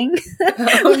sitting?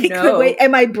 The way,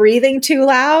 am I breathing too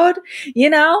loud? You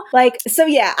know, like, so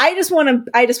yeah, I just want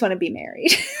to be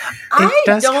married. I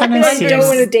don't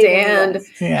understand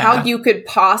how you could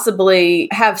possibly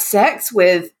have sex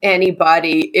with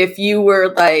anybody if you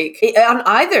were like on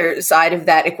either side of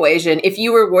that equation. If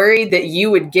you were worried that you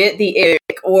would get the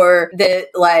ick or that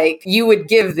like you would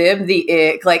give them the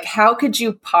ick, like how could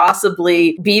you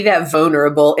possibly be that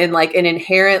vulnerable in like an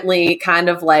inherently kind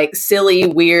of like silly,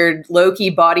 weird, low-key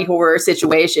body horror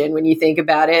situation when you think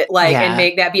about it, like, and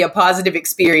make that be a positive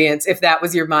experience if that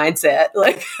was your mindset?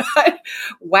 Like,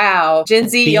 wow. Gen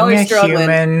Z, y'all are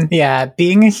struggling.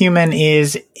 Being a human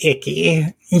is icky.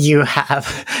 you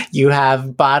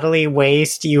have bodily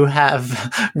waste, you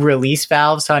have release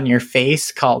valves on your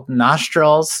face called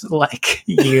nostrils, like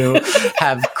you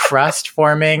have crust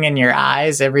forming in your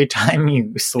eyes every time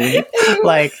you sleep.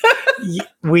 Like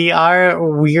we are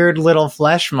weird little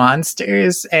flesh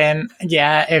monsters. And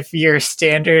yeah, if your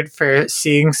standard for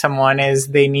seeing someone is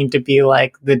they need to be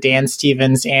like the Dan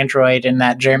Stevens android in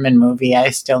that German movie I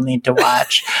still need to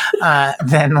watch,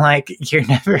 then like you're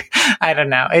never, I don't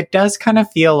know. It does kind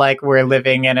of feel like we're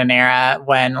living in an era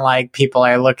when like people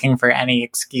are looking for any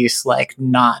excuse like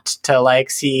not to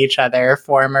like see each other,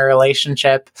 form a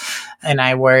relationship. And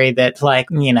I worry that like,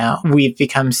 you know, we've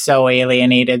become so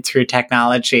alienated through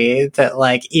technology that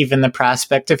like even the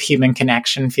prospect of human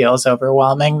connection feels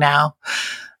overwhelming now.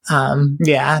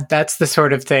 Yeah, that's the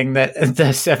sort of thing that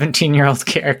the 17-year-old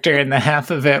character in the half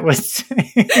of it was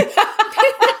saying.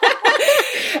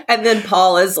 And then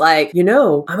Paul is like, you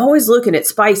know, I'm always looking at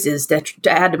spices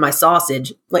to add to my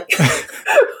sausage. Like,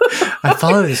 I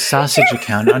follow this sausage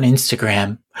account on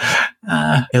Instagram.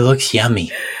 It looks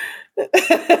yummy.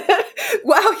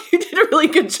 Wow, you did a really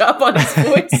good job on his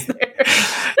voice there.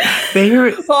 They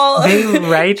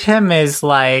write him as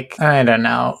like, I don't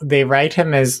know, they write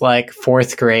him as like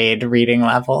 4th grade reading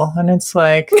level. And it's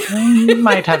like, he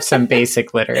might have some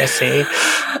basic literacy.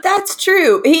 That's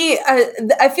true.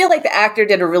 I feel like the actor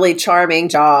did a really charming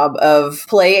job of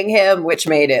playing him, which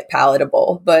made it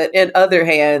palatable. But in other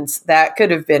hands, that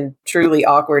could have been truly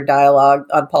awkward dialogue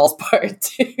on Paul's part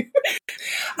too.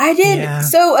 I did. Yeah.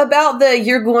 So about the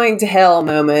 "you're going to hell"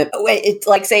 moment, it's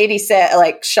like Sadie said,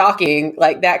 like shocking,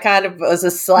 like that kind of was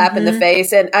a slap in the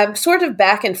face. And I'm sort of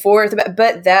back and forth,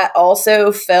 but that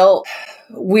also felt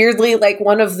weirdly like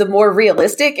one of the more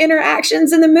realistic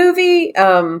interactions in the movie.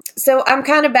 So I'm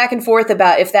kind of back and forth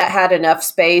about if that had enough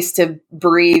space to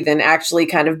breathe and actually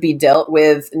kind of be dealt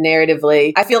with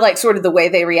narratively. I feel like sort of the way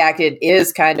they reacted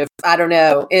is kind of, I don't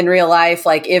know, in real life,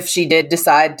 like if she did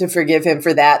decide to forgive him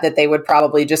for that they would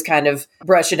probably just kind of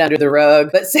brush it under the rug.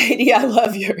 But Sadie, I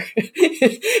love your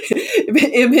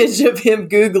image of him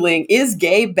Googling, "is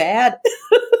gay bad?"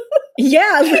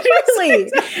 Yeah, literally.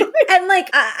 And like,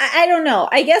 I don't know.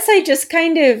 I guess I just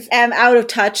kind of am out of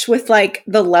touch with like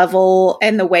the level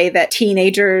and the way that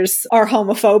teenagers are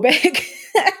homophobic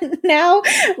now.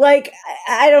 Like,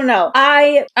 I don't know.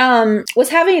 I was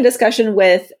having a discussion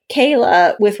with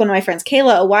Kayla, with one of my friends,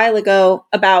 Kayla, a while ago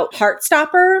about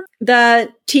Heartstopper, the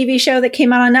TV show that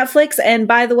came out on Netflix. And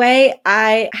by the way,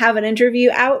 I have an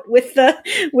interview out with the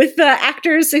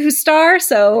actors who star.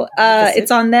 So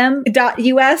it's on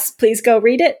them.us. Please go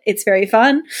read it. It's very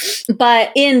fun.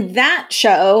 But in that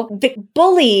show, the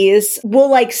bullies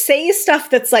will like say stuff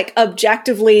that's like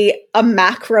objectively a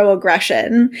macro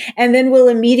aggression, and then will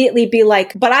immediately be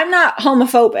like, but I'm not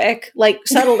homophobic. Like,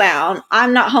 settle down.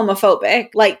 I'm not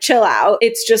homophobic. Like, chill out.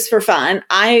 It's just for fun.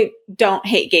 I don't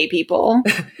hate gay people.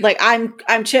 Like, I'm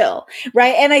chill.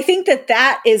 Right. And I think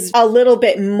that is a little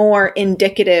bit more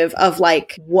indicative of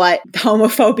like what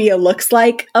homophobia looks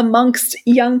like amongst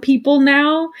young people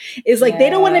now, is like, they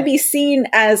don't want to be seen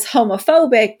as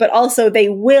homophobic, but also they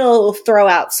will throw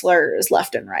out slurs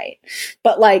left and right.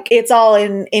 But like, it's all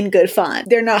in good fun.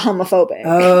 They're not homophobic.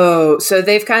 Oh, so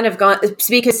they've kind of gone,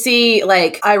 because see,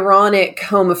 like ironic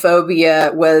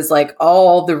homophobia was like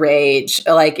all the rage,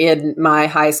 like in my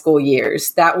high school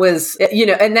years. That was, you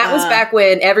know, and that was back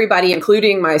when everybody,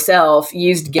 including myself,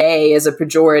 used gay as a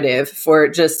pejorative for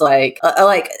just like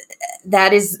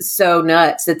that is so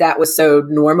nuts that was so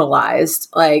normalized.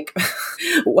 Like,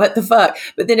 what the fuck?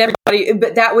 But then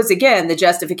but that was again the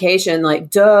justification. Like,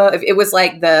 duh, it was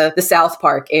like the South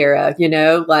Park era, you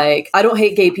know, like, I don't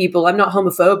hate gay people. I'm not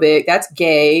homophobic. That's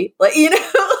gay. Like, you know,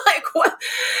 like what?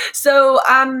 So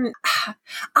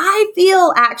I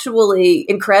feel actually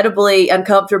incredibly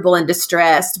uncomfortable and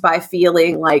distressed by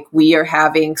feeling like we are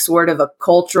having sort of a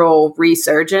cultural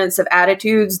resurgence of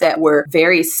attitudes that were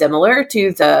very similar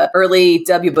to the early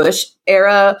W. Bush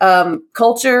era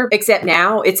culture, except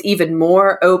now it's even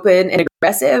more open and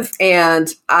aggressive.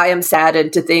 And I am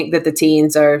saddened to think that the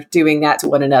teens are doing that to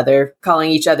one another,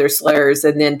 calling each other slurs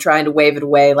and then trying to wave it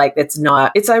away like it's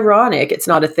ironic. It's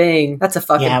not a thing. That's a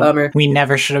fucking bummer. We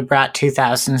never should have brought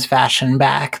 2000s fashion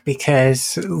back,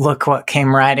 because look what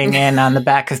came riding in on the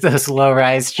back of those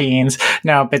low-rise jeans.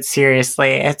 No, but seriously,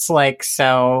 it's like,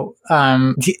 so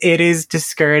it is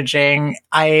discouraging.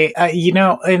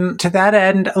 And to that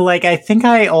end, like, I think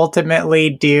I ultimately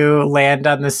do land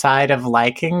on the side of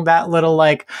liking that little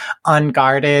like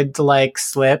unguarded like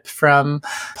slip from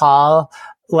Paul.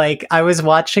 like I was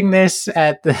watching this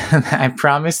at the, I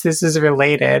promise this is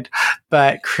related,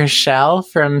 but Chrishell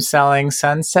from Selling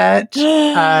Sunset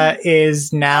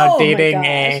is now dating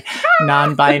a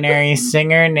non-binary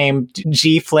singer named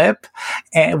G Flip,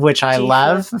 which I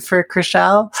love for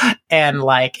Chrishell. And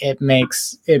like, it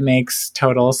makes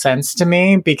total sense to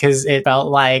me because it felt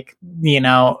like, you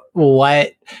know,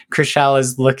 what Chrishell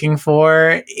is looking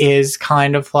for is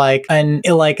kind of like an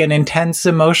intense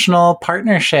emotional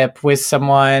partnership with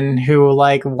someone who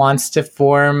like wants to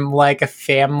form like a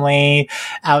family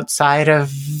outside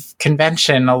of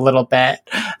convention a little bit.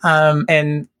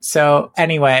 And so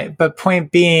anyway, but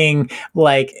point being,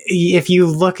 like, if you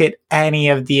look at any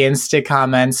of the Insta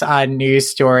comments on news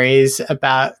stories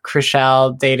about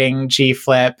Chrishell dating G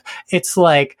Flip, it's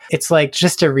like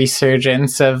just a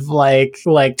resurgence of like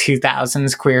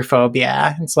 2000s queer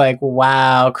phobia. It's like,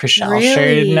 wow, Chrishell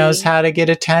sure knows how to get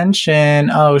attention.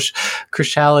 Oh,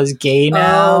 Chrishell is gay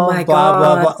now. Oh my blah, God.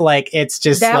 blah, blah. Like, it's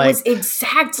just that like, was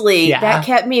exactly that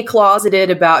kept me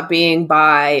closeted about being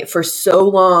bi for so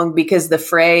long, because the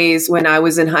phrase when I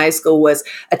was in high school was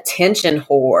attention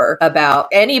whore about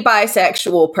any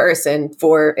bisexual person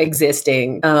for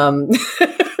existing.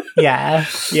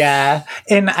 Yeah.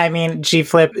 And I mean, G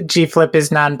Flip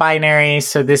is non-binary,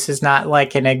 so this is not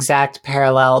like an exact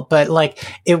parallel, but like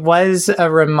it was a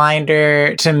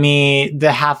reminder to me,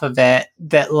 the half of it,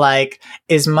 that like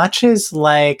as much as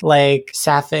like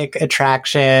sapphic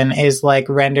attraction is like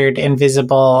rendered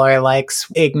invisible or like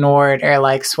ignored or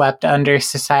like swept under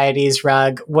society's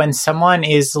rug, when someone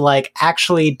is like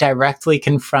actually directly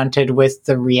confronted with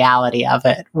the reality of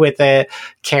it, with a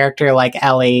character like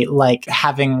Ellie, like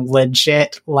having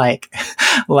legit like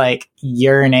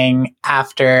yearning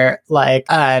after like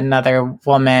another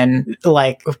woman,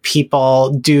 like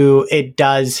people do, it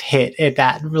does hit it,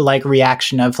 that like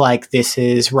reaction of like, this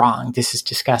is wrong, this is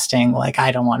disgusting, like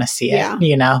I don't want to see it,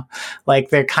 you know, like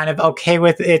they're kind of okay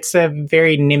with it. It's a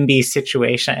very NIMBY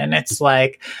situation. It's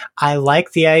like, I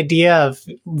like the idea of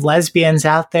lesbians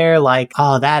out there, like,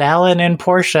 oh, that Ellen and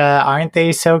Portia, aren't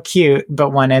they so cute?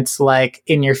 But when it's like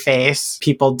in your face,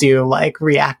 people do like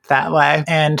react that way.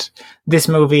 And this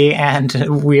movie, and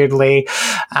weirdly,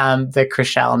 the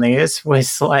Chrishell news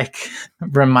was like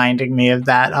reminding me of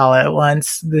that all at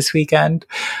once this weekend.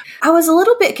 I was a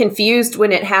little bit confused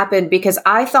when it happened, because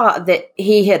I thought that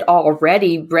he had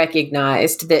already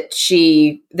recognized that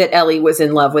Ellie was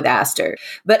in love with Aster.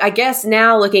 But I guess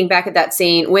now looking back at that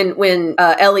scene when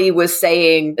Ellie was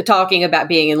talking about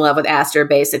being in love with Aster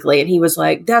basically, and he was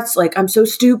like, that's like, I'm so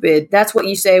stupid. That's what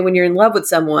you say when you're in love with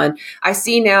someone. I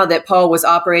see now that Paul was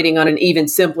operating on an even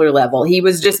simpler level. He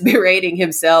was just berating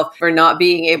himself for not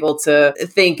being able to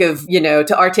think of,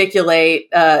 to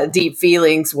articulate deep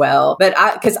feelings well. But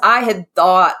because I had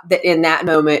thought that in that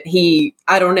moment,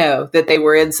 I don't know, that they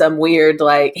were in some weird,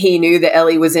 like, he knew that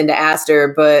Ellie was into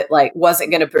Aster, but like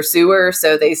wasn't going to pursue her.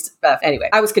 So anyway,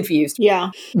 I was confused. Yeah.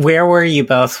 Where were you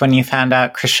both when you found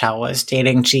out Chrishell was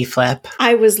dating G Flip?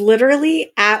 I was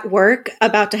literally at work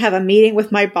about to have a meeting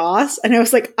with my boss, and I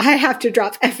was like, I have to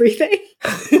drop everything.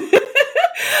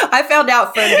 I found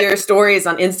out from your stories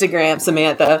on Instagram,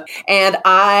 Samantha, and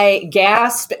I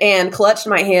gasped and clutched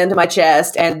my hand to my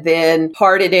chest and then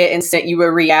parted it and sent you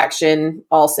a reaction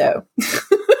also.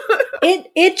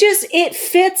 It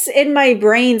fits in my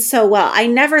brain so well. I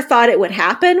never thought it would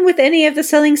happen with any of the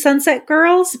Selling Sunset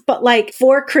girls, but like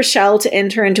for Chrishell to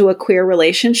enter into a queer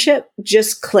relationship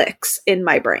just clicks in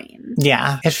my brain.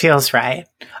 Yeah, it feels right.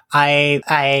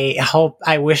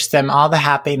 I wish them all the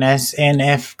happiness, and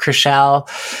if Chrishell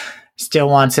still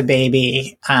wants a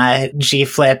baby, G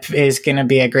Flip is going to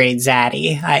be a great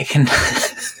zaddy. I can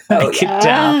break it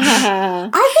down.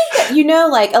 I think that,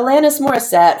 like Alanis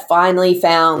Morissette finally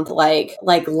found like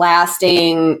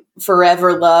lasting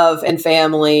forever love and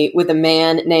family with a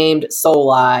man named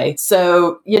Souleye.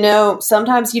 So,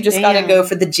 sometimes you just got to go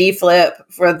for the G Flip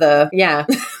for the,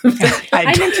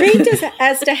 I'm intrigued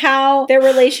as to how their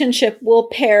relationship will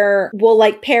pair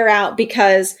out,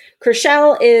 because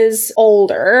Chrishell is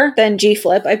older than G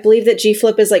Flip. I believe that G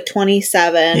Flip is like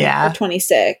 27 or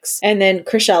 26, and then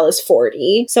Chrishell is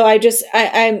 40. So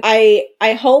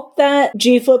I hope that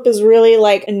G Flip is really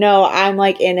like, no, I'm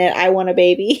like in it, I want a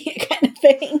baby kind of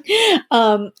thing.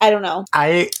 I don't know.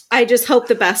 I just hope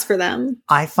the best for them.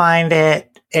 I find it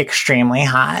extremely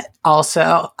hot.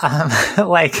 Also,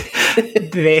 like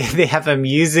they have a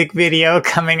music video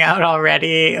coming out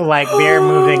already. Like they're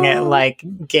moving at like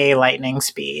gay lightning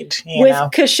speed. With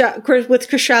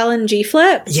Chrishell and G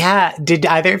Flip. Yeah. Did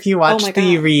either of you watch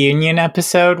the reunion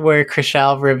episode where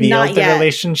Chrishell revealed the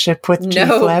relationship with G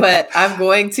Flip? No, but I'm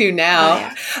going to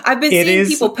now. I've been seeing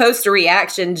people post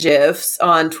reaction GIFs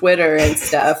on Twitter and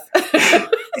stuff.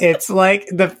 It's like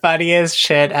the funniest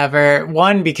shit ever.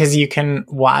 One, because you can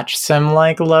watch some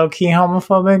like low-key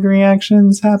homophobic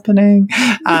reactions happening.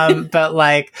 But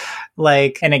like,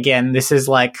 and again, this is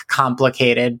like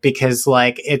complicated because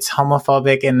like it's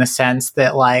homophobic in the sense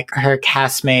that like her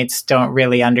castmates don't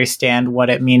really understand what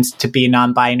it means to be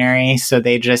non-binary. So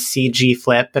they just see G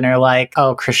Flip and are like,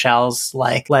 oh, Chrishell's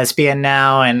like lesbian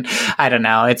now. And I don't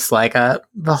know. It's like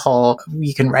the whole,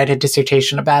 you can write a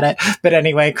dissertation about it. But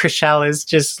anyway, Chrishell is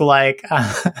just like,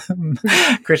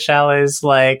 Chrishell is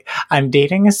like, I'm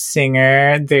dating a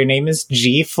singer. Their name is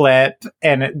G Flip.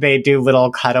 And they do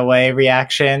little cutaway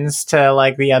reactions to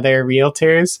like the other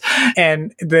realtors.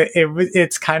 And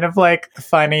it's kind of like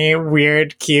funny,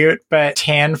 weird, cute. But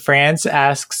Tan France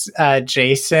asks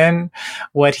Jason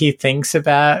what he thinks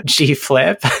about G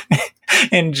Flip.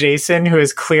 And Jason, who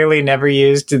has clearly never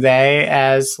used they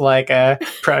as like a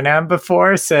pronoun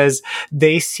before, says,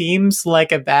 they seems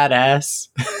like a badass.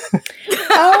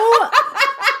 Oh,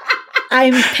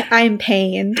 I'm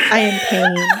pained. I am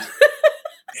pained.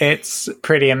 It's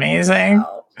pretty amazing.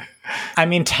 Wow. I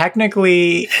mean,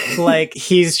 technically, like,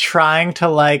 he's trying to,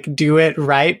 like, do it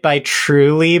right by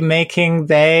truly making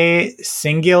they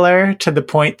singular to the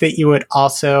point that you would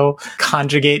also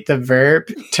conjugate the verb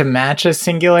to match a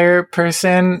singular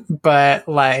person. But,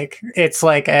 like, it's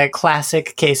like a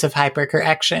classic case of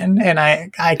hypercorrection, and I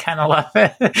kind of love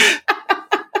it.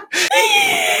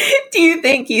 Do you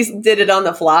think he did it on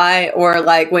the fly, or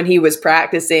like when he was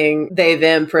practicing they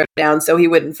them pronouns so he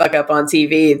wouldn't fuck up on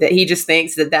TV, that he just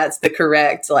thinks that that's the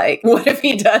correct, like, what if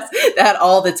he does that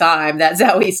all the time? That's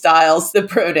how he styles the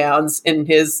pronouns in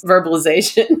his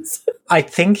verbalizations. I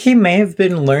think he may have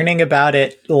been learning about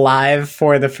it live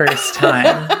for the first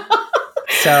time.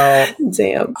 So,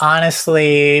 damn.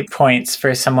 Honestly, points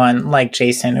for someone like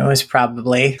Jason, who was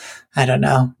probably, I don't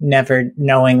know, never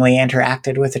knowingly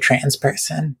interacted with a trans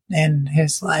person in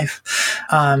his life.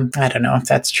 I don't know if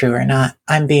that's true or not.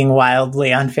 I'm being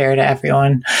wildly unfair to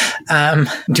everyone.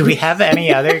 Do we have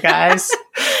any other guys?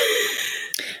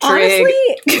 Honestly,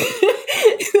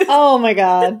 oh my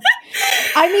God.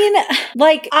 I mean,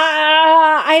 like,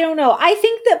 I don't know. I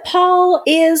think that Paul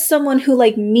is someone who,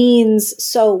 like, means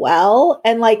so well.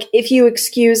 And, like, if you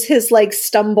excuse his, like,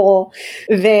 stumble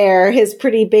there, his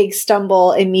pretty big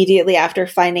stumble immediately after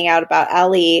finding out about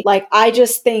Ellie, like, I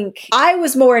just think I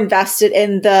was more invested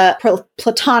in the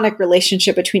platonic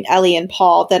relationship between Ellie and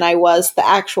Paul than I was the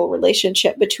actual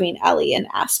relationship between Ellie and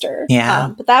Aster. Yeah.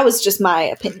 But that was just my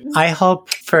opinion. I hope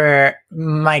for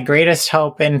my greatest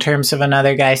hope in terms of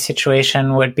another guy situation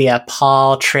would be a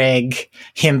Paul Trigg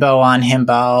himbo on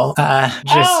himbo.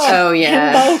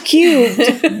 Himbo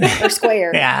cubed or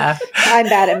square. Yeah. I'm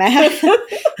bad at math.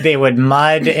 They would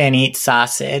mud and eat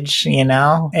sausage, you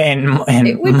know, and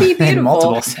it would be beautiful. In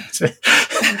multiple senses.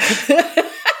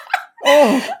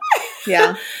 Oh,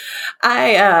 yeah.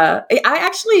 I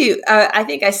actually, I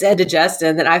think I said to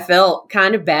Justin that I felt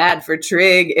kind of bad for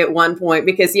Trigg at one point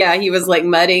because, yeah, he was like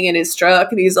mudding in his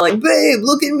truck and he's like, babe,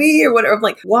 look at me or whatever. I'm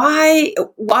like, why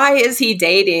is he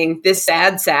dating this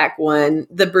sad sack one,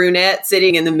 the brunette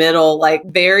sitting in the middle, like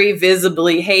very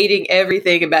visibly hating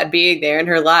everything about being there in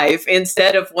her life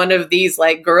instead of one of these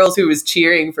like girls who was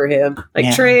cheering for him? Like,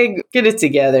 yeah. Trigg, get it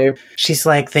together. She's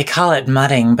like, they call it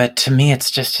mudding, but to me, it's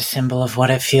just a symbol of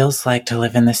what it feels like to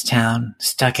live in this town.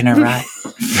 Stuck in a rut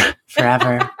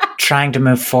forever, trying to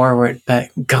move forward, but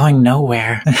going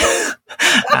nowhere.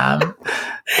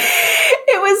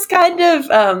 It was kind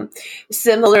of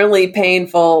similarly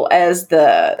painful as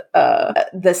the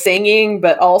singing,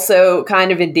 but also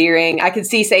kind of endearing. I could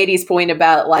see Sadie's point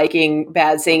about liking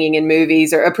bad singing in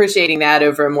movies or appreciating that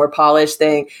over a more polished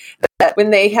thing. But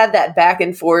when they had that back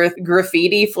and forth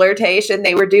graffiti flirtation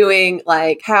they were doing,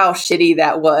 like how shitty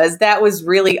that was. That was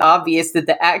really obvious that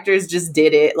the actors just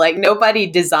did it. Like nobody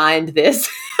designed this.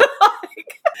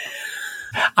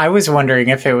 I was wondering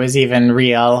if it was even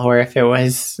real or if it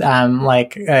was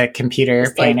like a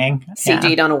computer painting.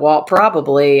 CG'd on a wall,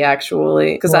 probably,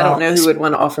 actually, because I don't know who would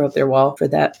want to offer up their wall for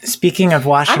that. Speaking of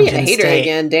Washington I'd be a hater State,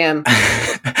 again, damn.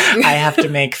 I have to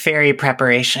make ferry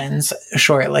preparations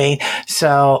shortly.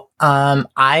 So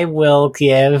I will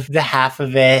give the half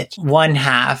of it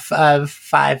 1/2 of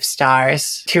 5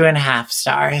 stars, 2.5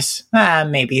 stars,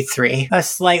 maybe 3,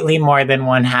 slightly more than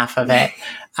 1/2 of it.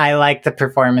 I like the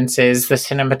performances, the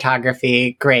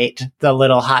cinematography, great. The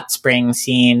little hot spring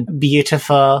scene,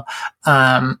 beautiful.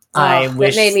 I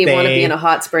wish it made me want to be in a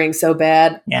hot spring so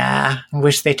bad. Yeah,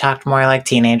 wish they talked more like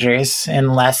teenagers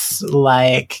and less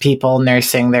like people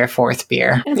nursing their 4th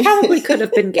beer. And probably could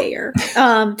have been gayer.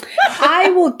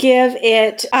 I will give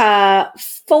it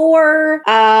 4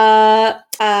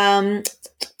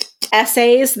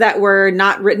 essays that were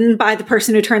not written by the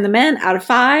person who turned them in out of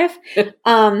 5.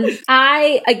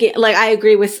 I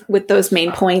agree with those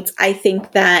main points. I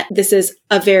think that this is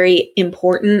a very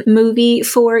important movie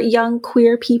for young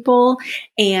queer people.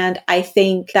 And I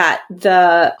think that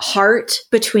the heart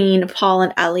between Paul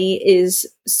and Ellie is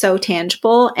so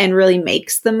tangible and really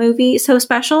makes the movie so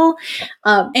special.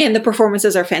 And the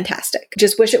performances are fantastic.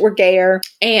 Just wish it were gayer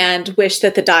and wish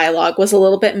that the dialogue was a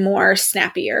little bit more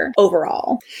snappier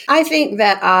overall. I think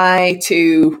that I,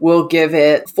 too, will give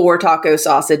it 4 taco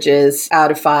sausages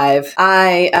out of 5.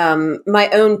 My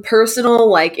own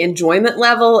personal, enjoyment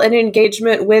level and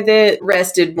engagement with it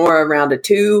rested more around a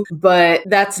 2, but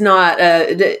that's not,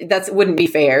 that wouldn't be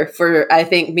fair for, I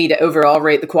think, me to overall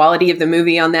rate the quality of the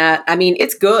movie on that. I mean,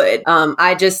 it's good.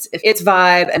 Its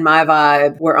vibe and my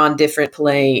vibe were on different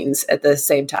planes at the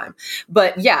same time.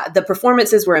 But yeah, the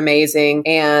performances were amazing,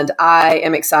 and I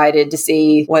am excited to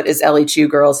see, what is Ellie Chu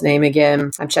girl's name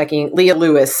again? I'm checking. Leah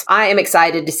Lewis. I am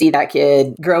excited to see that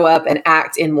kid grow up and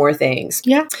act in more things.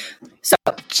 Yeah. So,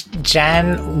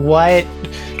 Jen, what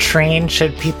train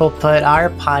should people put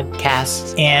our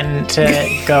podcast in to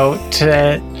go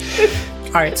to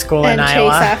art school in Iowa?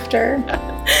 Chase after.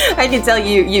 I can tell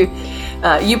you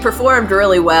performed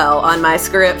really well on my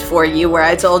script for you, where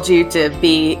I told you to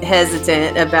be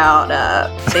hesitant about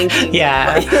thinking.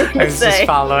 Yeah, I was just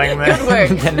following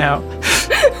the note.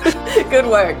 Good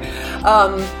work.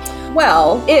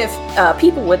 Well, if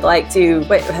people would like to,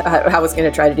 I was going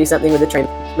to try to do something with the train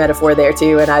metaphor there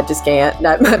too, and I just can't.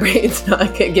 My brain's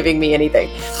not giving me anything.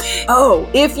 Oh,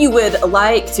 if you would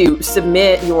like to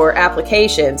submit your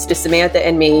applications to Samantha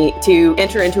and me to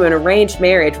enter into an arranged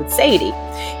marriage with Sadie,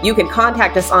 you can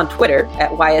contact us on Twitter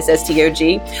at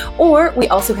YSSTOG, or we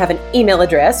also have an email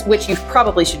address, which you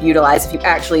probably should utilize if you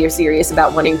actually are serious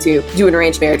about wanting to do an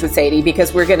arranged marriage with Sadie,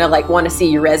 because we're going to want to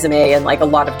see your resume and a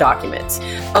lot of documents.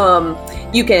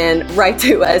 You can write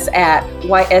to us at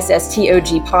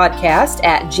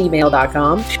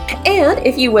yssTOGpodcast@gmail.com. And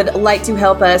if you would like to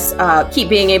help us keep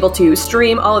being able to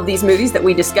stream all of these movies that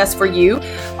we discuss for you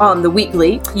on the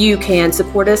weekly, you can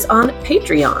support us on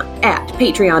Patreon at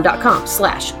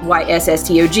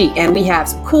patreon.com/yssTOG. And we have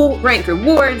some cool ranked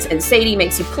rewards, and Sadie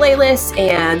makes you playlists,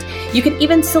 and you can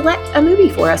even select a movie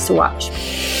for us to watch.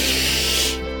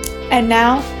 And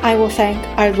now I will thank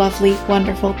our lovely,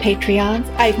 wonderful Patreons.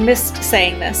 I've missed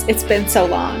saying this. It's been so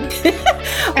long.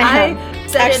 I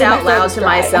said it out loud to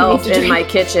myself in my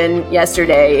kitchen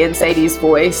yesterday in Sadie's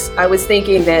voice. I was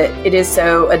thinking that it is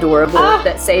so adorable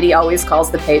that Sadie always calls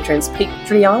the patrons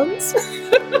Patreons.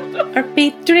 Our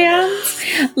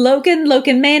Patreons: Logan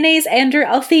Mayonnaise, Andrew,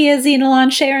 Althea,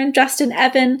 Xenolon, Sharon, Justin,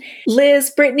 Evan, Liz,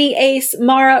 Brittany, Ace,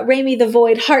 Mara, Rami the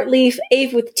Void, Heartleaf,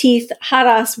 Ave with Teeth,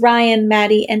 Hadas, Ryan,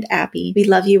 Maddie, and Abby. We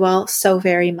love you all so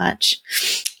very much.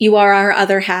 You are our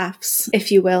other halves,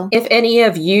 if you will. If any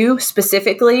of you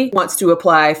specifically wants to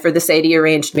apply for the Sadie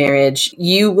arranged marriage,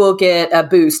 you will get a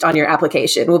boost on your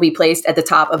application. Will be placed at the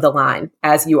top of the line,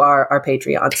 as you are our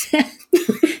Patreons.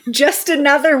 Just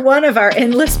another one of our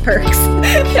endless perks.